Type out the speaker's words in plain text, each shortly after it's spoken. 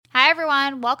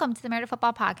everyone. Welcome to the Married to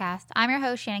Football podcast. I'm your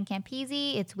host, Shannon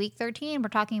Campese. It's week 13. We're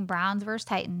talking Browns versus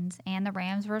Titans and the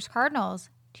Rams versus Cardinals.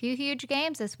 Two huge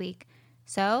games this week.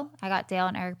 So I got Dale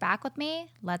and Eric back with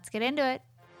me. Let's get into it.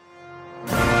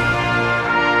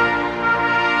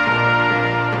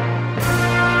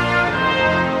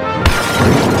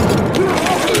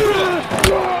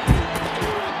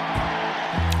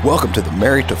 Welcome to the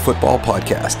Married to Football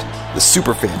podcast, the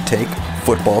superfan take of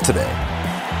football today.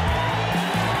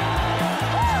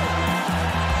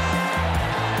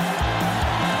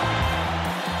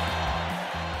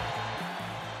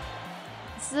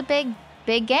 This is a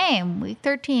big game. Week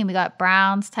 13, we got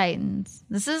Browns, Titans.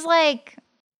 This is like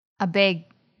a big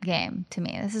game to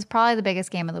me. This is probably the biggest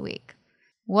game of the week.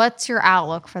 What's your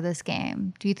outlook for this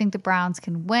game? Do you think the Browns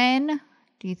can win?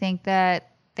 Do you think that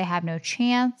they have no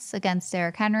chance against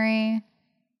Derrick Henry?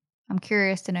 I'm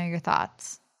curious to know your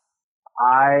thoughts.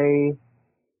 I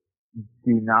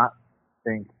do not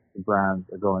think the Browns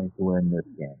are going to win this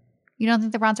game. You don't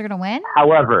think the Browns are going to win?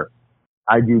 However,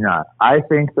 I do not. I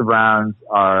think the Browns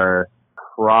are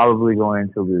probably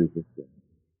going to lose this game.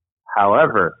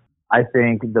 However, I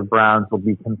think the Browns will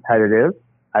be competitive.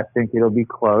 I think it'll be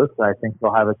close. I think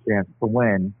they'll have a chance to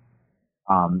win.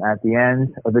 At the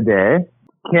end of the day,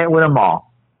 can't win them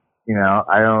all. You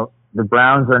know, the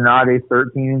Browns are not a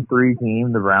 13-3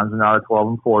 team. The Browns are not a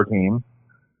 12-4 team.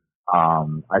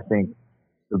 I think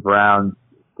the Browns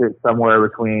sit somewhere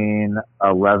between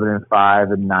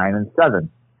 11-5 and 9-7,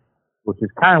 which is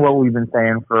kind of what we've been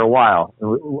saying for a while.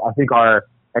 I think our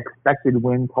expected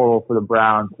win total for the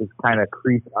Browns has kind of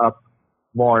creeped up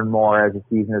more and more as the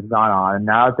season has gone on. And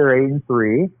now that they're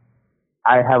 8-3,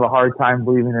 I have a hard time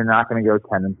believing they're not going to go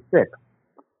 10-6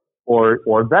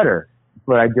 or better.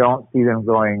 But I don't see them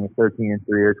going 13-3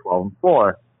 or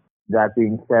 12-4. That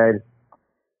being said,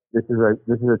 this is a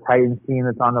Titans team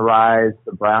that's on the rise.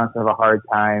 The Browns have a hard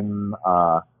time,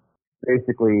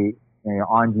 basically,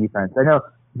 on defense. I know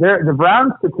the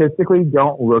Browns statistically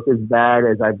don't look as bad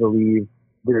as I believe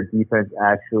their defense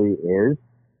actually is,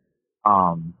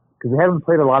 because they haven't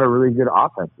played a lot of really good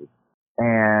offenses.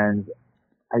 And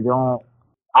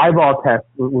eyeball test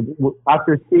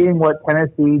after seeing what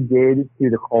Tennessee did to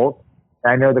the Colts.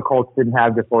 I know the Colts didn't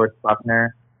have DeForest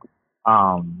Buckner,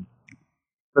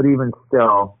 but even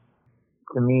still,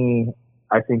 to me,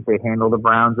 I think they handle the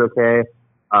Browns okay.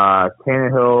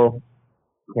 Tannehill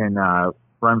can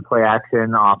run play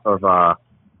action off of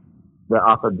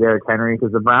Derrick Henry,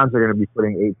 because the Browns are going to be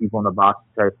putting 8 people in the box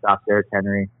to try to stop Derrick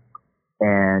Henry,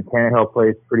 and Tannehill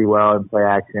plays pretty well in play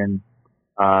action.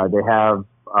 They have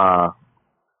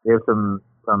some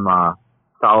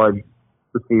solid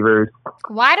receivers.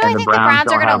 Why do I think the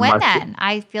Browns are going to win then?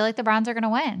 I feel like the Browns are going to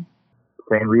win.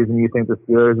 Same reason you think the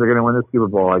Steelers are going to win the Super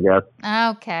Bowl, I guess.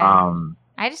 Okay.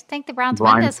 I just think the Browns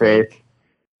win this week.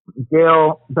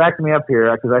 Gail, back me up here,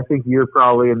 because I think you're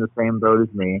probably in the same boat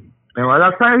as me. And I'm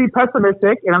not trying to be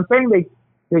pessimistic, and I'm saying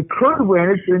they could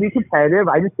win. It's going to be competitive.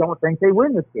 I just don't think they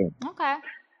win this game. Okay.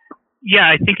 Yeah,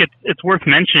 I think it's worth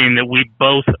mentioning that we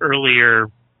both earlier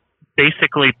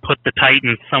basically put the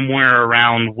Titans somewhere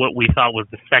around what we thought was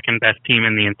the second best team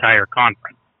in the entire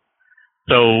conference.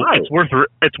 So right.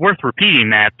 It's worth repeating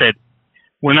that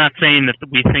we're not saying that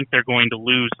we think they're going to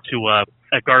lose to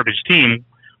a garbage team.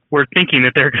 We're thinking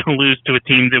that they're going to lose to a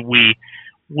team that we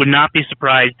would not be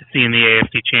surprised to see in the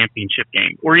AFC Championship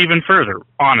game, or even further,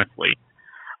 honestly.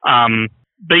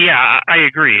 But yeah, I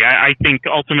agree. I think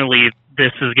ultimately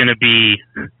this is going to be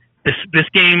this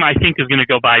game. I think is going to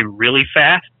go by really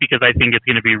fast, because I think it's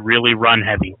going to be really run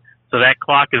heavy. So that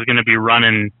clock is going to be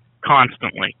running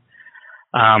constantly.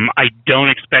 I don't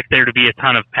expect there to be a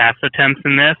ton of pass attempts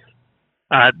in this.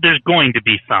 There's going to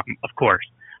be some, of course,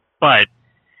 but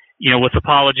with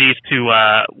apologies to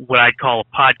what I'd call a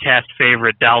podcast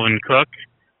favorite, Dalvin Cook,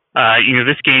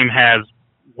 this game has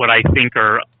what I think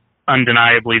are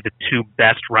undeniably the 2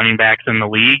 best running backs in the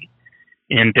league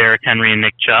in Derrick Henry and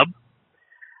Nick Chubb.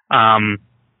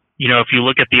 If you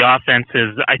look at the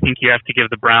offenses, I think you have to give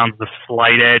the Browns the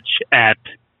slight edge at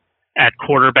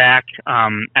quarterback,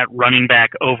 at running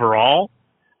back overall.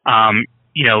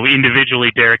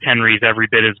 Individually, Derrick Henry's every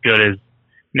bit as good as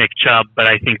Nick Chubb, but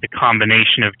I think the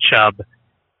combination of Chubb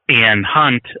and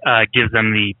Hunt gives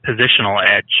them the positional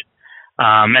edge.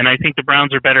 And I think the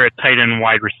Browns are better at tight end and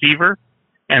wide receiver,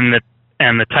 and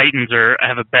the Titans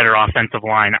have a better offensive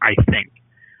line, I think,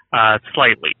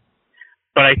 slightly.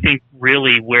 But I think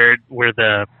really where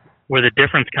the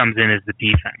difference comes in is the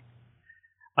defense.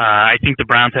 I think the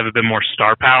Browns have a bit more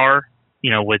star power.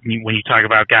 When you talk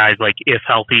about guys like, if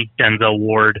healthy, Denzel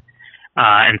Ward,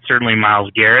 and certainly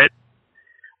Myles Garrett.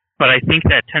 but I think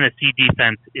that Tennessee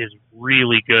defense is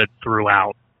really good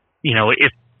throughout. You know,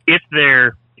 if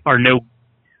there are no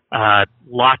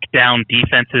lockdown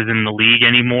defenses in the league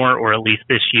anymore, or at least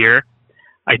this year,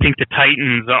 I think the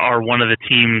Titans are one of the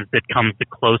teams that comes the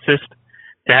closest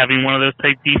to having one of those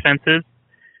type defenses.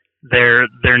 They're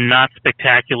not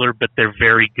spectacular, but they're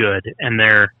very good, and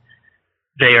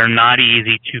they are not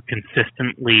easy to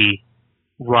consistently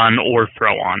run or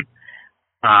throw on.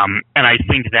 And I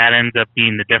think that ends up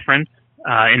being the difference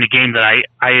in a game that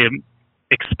I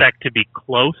expect to be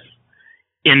close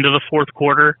into the fourth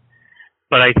quarter.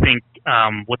 But I think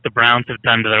what the Browns have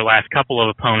done to their last couple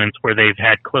of opponents, where they've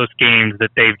had close games,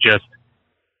 that they've just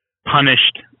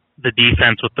punished the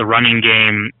defense with the running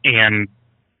game and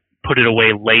put it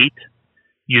away late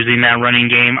using that running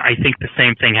game. I think the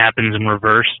same thing happens in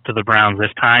reverse to the Browns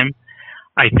this time.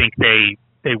 I think they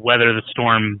weather the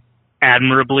storm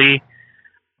admirably,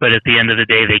 but at the end of the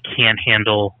day, they can't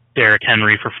handle Derrick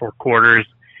Henry for 4 quarters,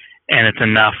 and it's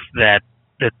enough that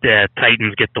the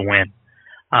Titans get the win.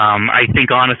 I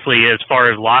think, honestly, as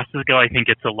far as losses go, I think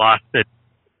it's a loss that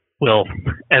will,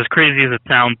 as crazy as it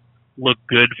sounds, look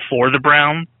good for the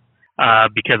Browns,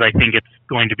 because I think it's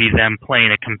going to be them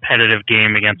playing a competitive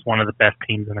game against one of the best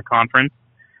teams in the conference.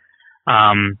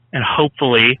 And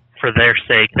hopefully, for their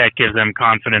sake, that gives them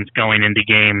confidence going into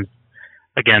games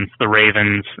against the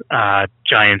Ravens,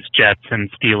 Giants, Jets, and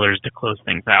Steelers to close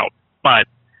things out. But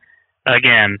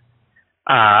again,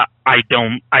 I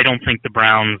don't think the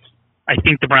Browns. I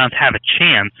think the Browns have a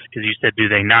chance, because you said, do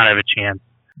they not have a chance?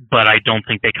 But I don't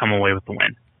think they come away with the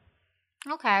win.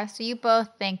 Okay, so you both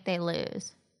think they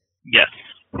lose. Yes.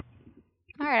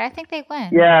 All right, I think they win.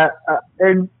 Yeah,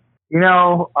 and you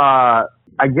know,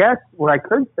 I guess what I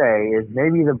could say is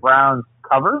maybe the Browns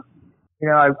cover. You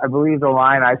know, I believe the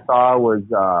line I saw was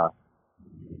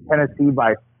Tennessee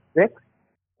by 6,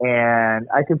 and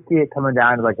I could see it coming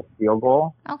down to like a field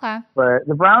goal. Okay. But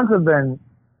the Browns have been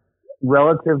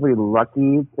relatively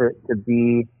lucky to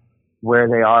be where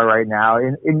they are right now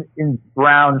in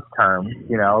Browns terms.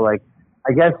 You know, like,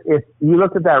 I guess if you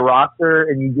looked at that roster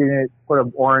and you didn't put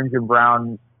an orange and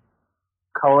brown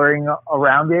coloring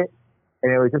around it,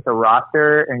 and it was just a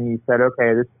roster, and you said,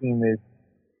 okay, this team is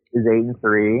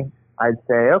 8-3, I'd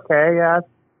say, okay, yeah,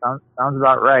 sounds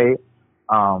about right.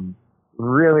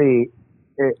 Really,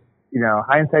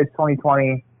 hindsight's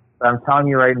 20/20, but I'm telling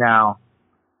you right now,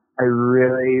 I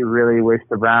really, really wish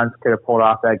the Browns could have pulled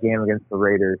off that game against the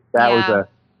Raiders. That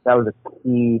was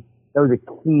a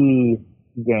key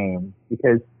game,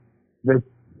 because there's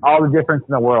all the difference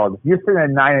in the world. If you're sitting at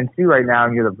 9-2 right now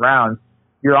and you're the Browns,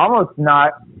 you're almost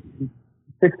not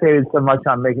fixated so much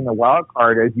on making the wild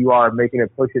card as you are making a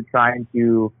push at trying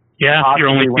to. Yeah, you're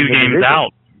only 2 games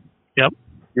out. Yep.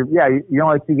 You're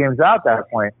only 2 games out at that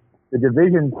point. The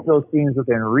division still seems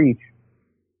within reach,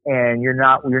 and you're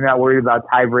not worried about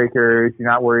tiebreakers. You're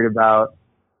not worried about,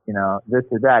 this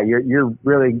or that. You're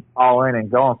really all in and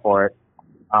going for it.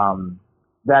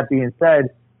 That being said,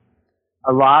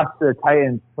 a loss to the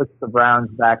Titans puts the Browns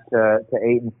back to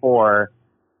 8-4,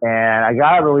 and I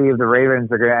gotta believe the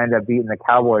Ravens are going to end up beating the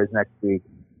Cowboys next week.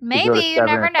 Maybe, you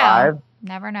never know.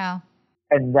 Never know.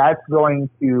 And that's going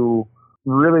to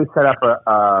really set up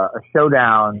a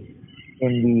showdown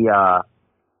in the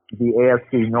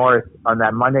AFC North on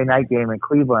that Monday night game in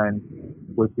Cleveland,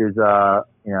 which is a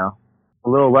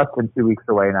little less than 2 weeks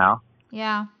away now.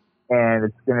 Yeah. And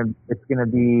it's gonna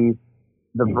be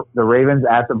the Ravens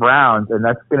at the Browns, and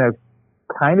that's gonna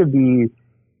kind of be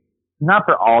not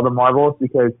for all the marbles,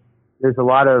 because there's a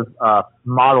lot of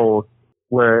models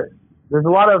where there's a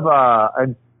lot of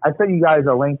and I sent you guys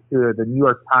a link to the New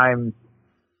York Times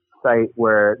site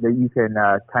where that you can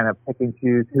kind of pick and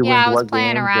choose who wins what game. Yeah, I was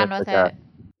playing around with it.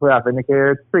 Playoff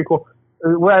indicator. It's pretty cool.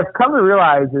 What I've come to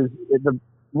realize is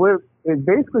what it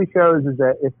basically shows is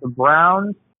that if the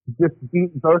Browns just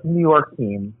beat both New York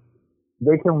teams,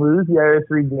 they can lose the other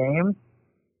 3 games,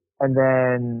 and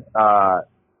then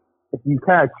if you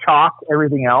kind of chalk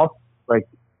everything else, like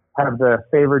have the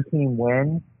favored team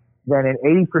win, then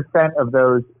in 80% of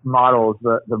those models,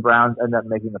 the Browns end up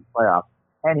making the playoffs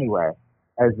anyway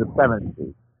as the 7th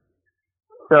seed.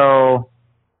 So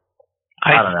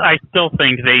I don't know. I still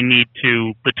think they need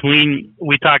to,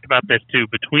 we talked about this too,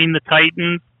 between the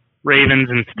Titans, Ravens,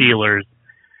 and Steelers,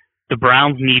 the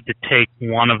Browns need to take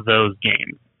one of those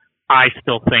games. I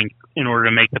still think in order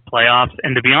to make the playoffs,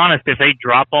 and to be honest, if they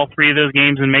drop all 3 of those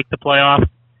games and make the playoffs,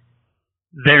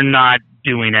 they're not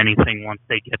doing anything once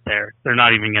they get there. They're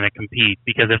not even going to compete,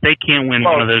 because if they can't win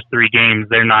one of those 3 games,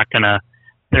 they're not gonna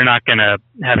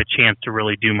have a chance to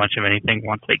really do much of anything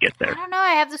once they get there. I don't know.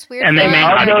 I have this weird and feeling. they may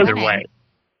not either way.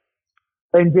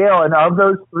 And Dale, and of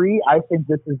those three, I think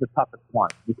this is the toughest one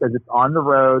because it's on the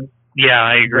road. Yeah,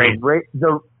 I agree.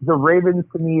 The Ravens,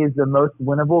 to me, is the most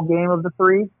winnable game of the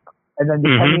three. And then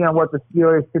depending on what the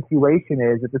Steelers' situation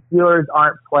is, if the Steelers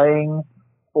aren't playing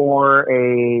for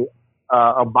a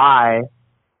bye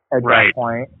at that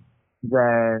point,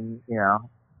 then, you know,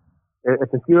 if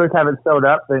the Steelers haven't sewed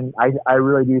up, then I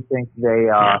really do think they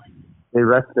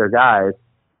rest their guys.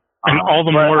 And all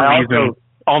the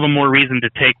more reason to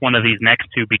take one of these next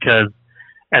two because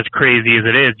as crazy as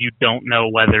it is, you don't know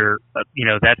whether,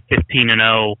 that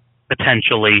 15-0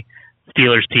 potentially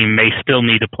Steelers team may still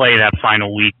need to play that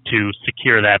final week to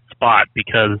secure that spot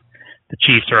because the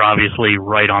Chiefs are obviously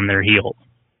right on their heels.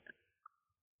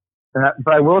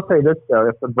 But I will say this, though.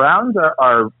 If the Browns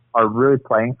are really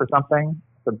playing for something,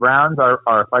 the Browns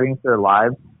are fighting for their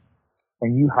lives,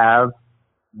 and you have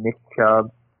Nick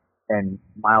Chubb and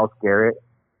Myles Garrett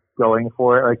going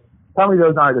for it. Like, tell me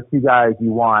those aren't the two guys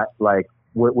you want, like,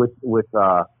 with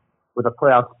a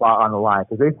playoff spot on the line,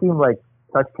 because they seem like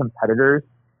such competitors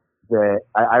that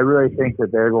I really think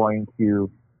that they're going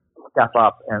to step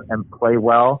up and play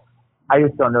well. I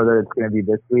just don't know that it's going to be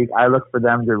this week. I look for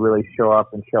them to really show up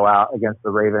and show out against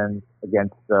the Ravens,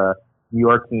 against the New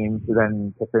York team,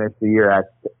 to finish the year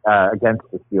against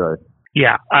the Steelers.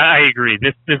 Yeah, I agree.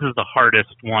 This is the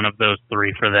hardest one of those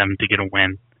three for them to get a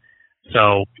win.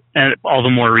 So, and all the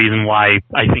more reason why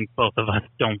I think both of us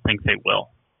don't think they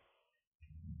will.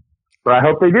 But I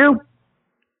hope they do.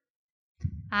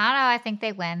 I don't know. I think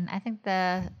they win. I think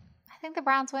the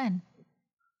Browns win.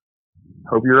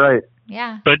 Hope you're right.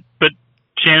 Yeah. But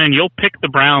Shannon, you'll pick the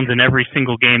Browns in every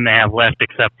single game they have left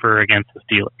except for against the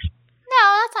Steelers.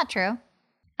 No, that's not true.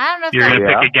 I don't know if you're going to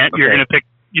pick again. Okay.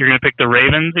 You're going to pick the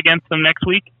Ravens against them next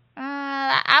week.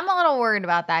 I'm a little worried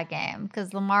about that game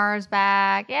because Lamar's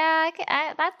back. Yeah,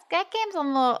 that game's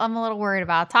I'm a little worried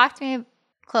about. Talk to me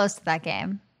close to that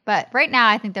game. But right now,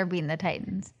 I think they're beating the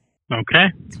Titans.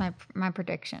 Okay. That's my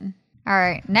prediction. All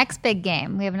right, next big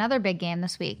game. We have another big game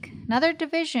this week. Another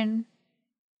division.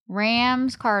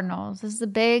 Rams, Cardinals. This is a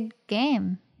big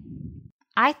game.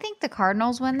 I think the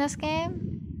Cardinals win this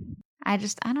game. I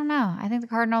don't know. I think the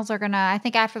Cardinals are going to, I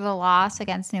think after the loss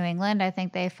against New England, I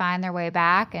think they find their way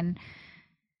back and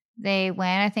they win.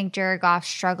 I think Jared Goff's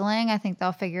struggling. I think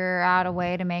they'll figure out a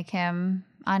way to make him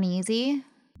uneasy.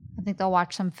 I think they'll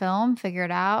watch some film, figure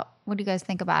it out. What do you guys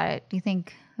think about it? Do you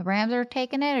think the Rams are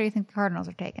taking it or do you think the Cardinals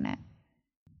are taking it?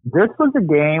 This was a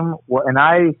game, and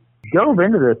I dove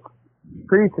into this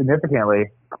pretty significantly.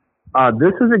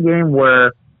 This was a game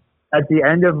where at the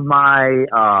end of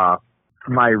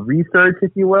my research,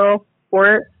 if you will,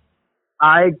 for it,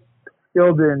 I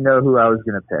still didn't know who I was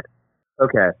going to pick.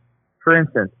 Okay. For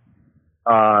instance,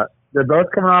 they're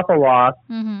both coming off a loss.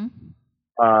 Mm-hmm.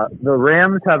 The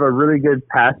Rams have a really good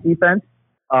pass defense.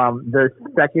 They're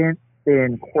second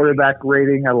in quarterback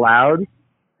rating allowed,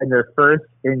 and they're first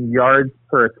in yards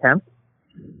per attempt,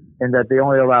 and that they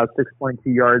only allow 6.2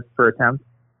 yards per attempt.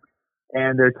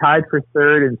 And they're tied for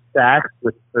third in sacks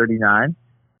with 39.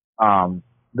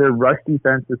 Their rush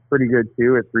defense is pretty good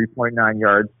too at 3.9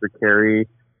 yards per carry,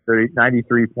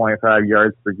 93.5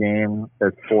 yards per game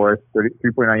as fourth,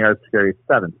 3.9 yards per carry is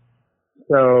seventh.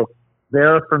 So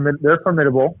they're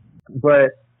formidable,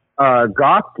 but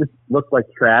Goff just looked like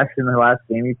trash in the last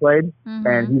game he played,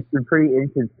 and he's been pretty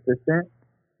inconsistent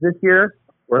this year,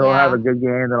 where he'll have a good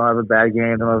game, then he'll have a bad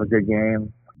game, then he'll have a good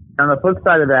game. On the flip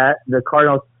side of that, the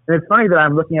Cardinals, and it's funny that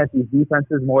I'm looking at these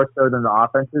defenses more so than the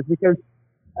offenses because,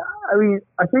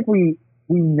 I think we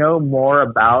know more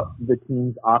about the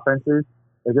team's offenses.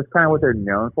 It's just kind of what they're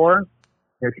known for.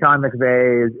 Sean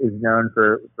McVay is known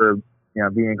for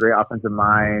being a great offensive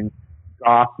mind.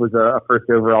 Goff was a first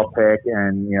overall pick,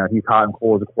 and he's hot and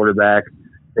cold as a quarterback.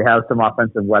 They have some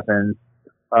offensive weapons.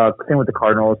 Same with the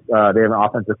Cardinals. They have an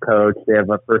offensive coach. They have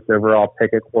a first overall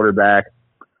pick at quarterback.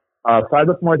 So I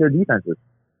look more at their defenses.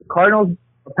 The Cardinals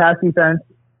pass defense,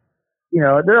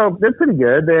 they're pretty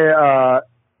good.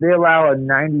 They allow a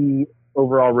 90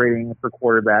 overall rating for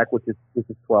quarterback, which is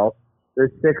 12th.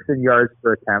 They're sixth in yards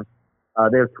per attempt.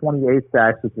 They have 28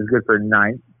 sacks, which is good for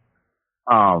ninth.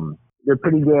 They're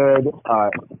pretty good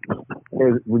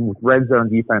with red zone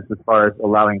defense as far as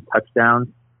allowing touchdowns.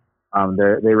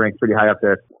 They rank pretty high up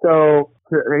there. So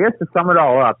I guess to sum it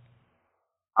all up,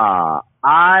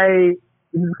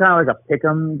 this is kind of like a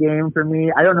pick'em game for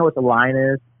me. I don't know what the line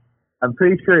is. I'm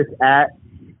pretty sure it's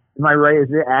am I right?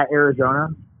 Is it at Arizona?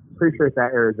 Pretty sure it's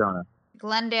at Arizona.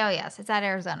 Glendale, yes, it's at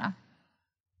Arizona.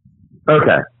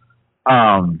 Okay.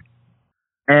 And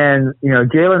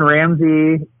Jalen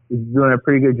Ramsey is doing a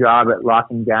pretty good job at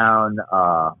locking down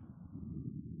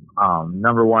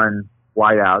number one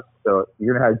wideouts So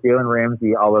you're going to have Jalen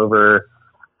Ramsey all over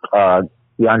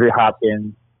DeAndre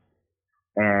Hopkins,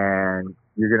 and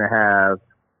you're going to have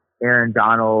Aaron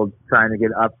Donald trying to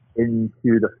get up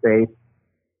into the face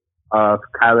of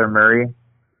Kyler Murray.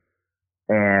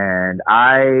 And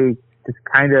I just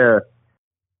kind of,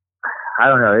 I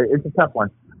don't know, it's a tough one.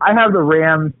 I have the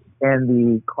Rams and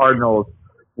the Cardinals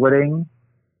splitting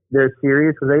their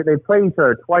series because they play each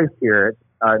other twice here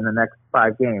in the next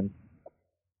 5 games.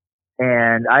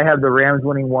 And I have the Rams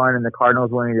winning one and the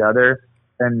Cardinals winning the other.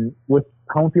 And with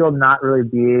home field not really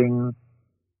being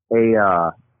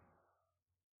an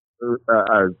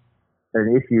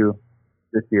issue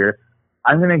this year,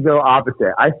 I'm going to go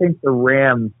opposite. I think the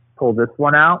Rams pull this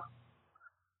one out,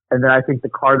 and then I think the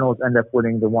Cardinals end up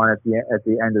winning the one at the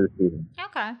end of the season.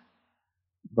 Okay.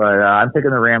 But I'm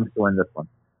picking the Rams to win this one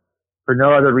for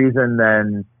no other reason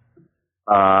than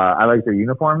I like their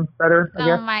uniforms better. I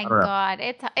guess. Oh my God,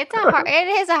 it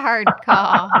is a hard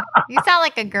call. You sound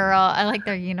like a girl. I like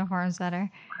their uniforms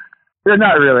better. They're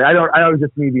not really. I don't. It's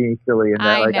just me being silly, and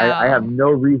I know. I have no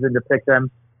reason to pick them.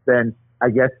 Then I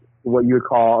guess what you would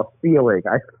call a feeling.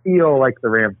 I feel like the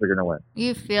Rams are going to win.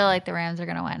 You feel like the Rams are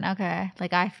going to win. Okay.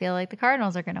 Like I feel like the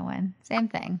Cardinals are going to win. Same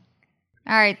thing.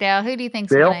 All right, Dale. Who do you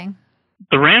think's winning?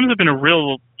 The Rams have been a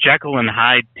real Jekyll and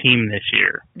Hyde team this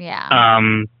year. Yeah.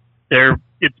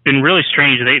 It's been really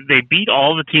strange. They beat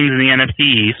all the teams in the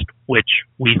NFC East, which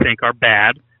we think are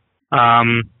bad.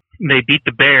 They beat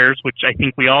the Bears, which I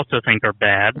think we also think are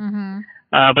bad. Mm-hmm.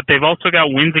 But they've also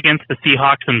got wins against the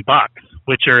Seahawks and Bucks,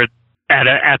 which are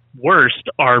at worst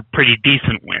are pretty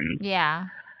decent wins. Yeah.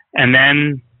 And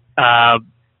then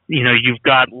you've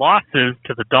got losses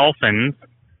to the Dolphins,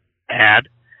 bad.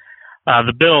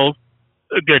 The Bills,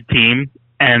 a good team,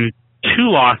 and 2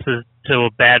 losses to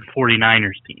a bad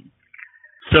 49ers team.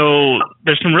 So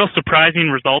there's some real surprising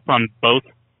results on both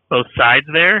sides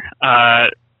there.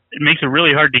 It makes it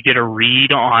really hard to get a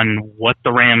read on what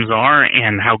the Rams are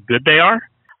and how good they are.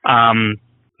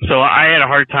 So I had a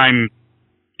hard time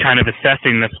kind of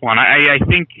assessing this one. I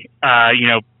think,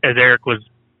 as Eric was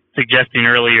suggesting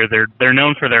earlier, they're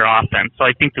known for their offense. So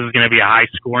I think this is going to be a high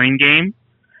scoring game.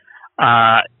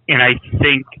 And I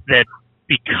think that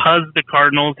because the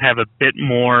Cardinals have a bit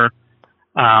more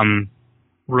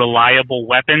reliable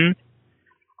weapons,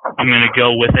 I'm going to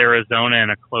go with Arizona in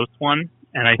a close one,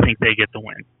 and I think they get the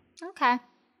win. Okay.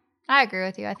 I agree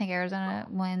with you. I think Arizona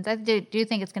wins. I do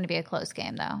think it's going to be a close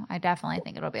game, though. I definitely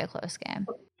think it'll be a close game.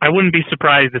 I wouldn't be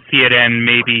surprised to see it end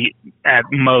maybe at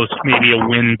most, maybe a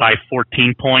win by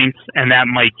 14 points, and that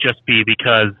might just be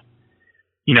because,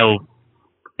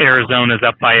 Arizona's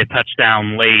up by a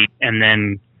touchdown late, and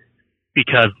then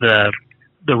because the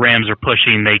Rams are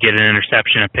pushing, they get an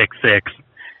interception, a pick 6,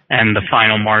 and the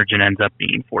final margin ends up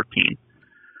being 14.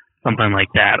 Something like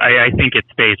that. I think it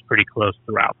stays pretty close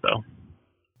throughout, though.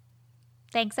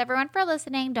 Thanks, everyone, for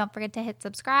listening. Don't forget to hit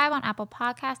subscribe on Apple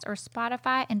Podcasts or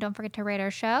Spotify, and don't forget to rate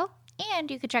our show. And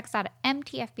you can check us out at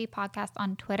MTFB Podcast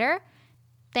on Twitter.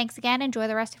 Thanks again. Enjoy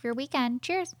the rest of your weekend.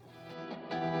 Cheers.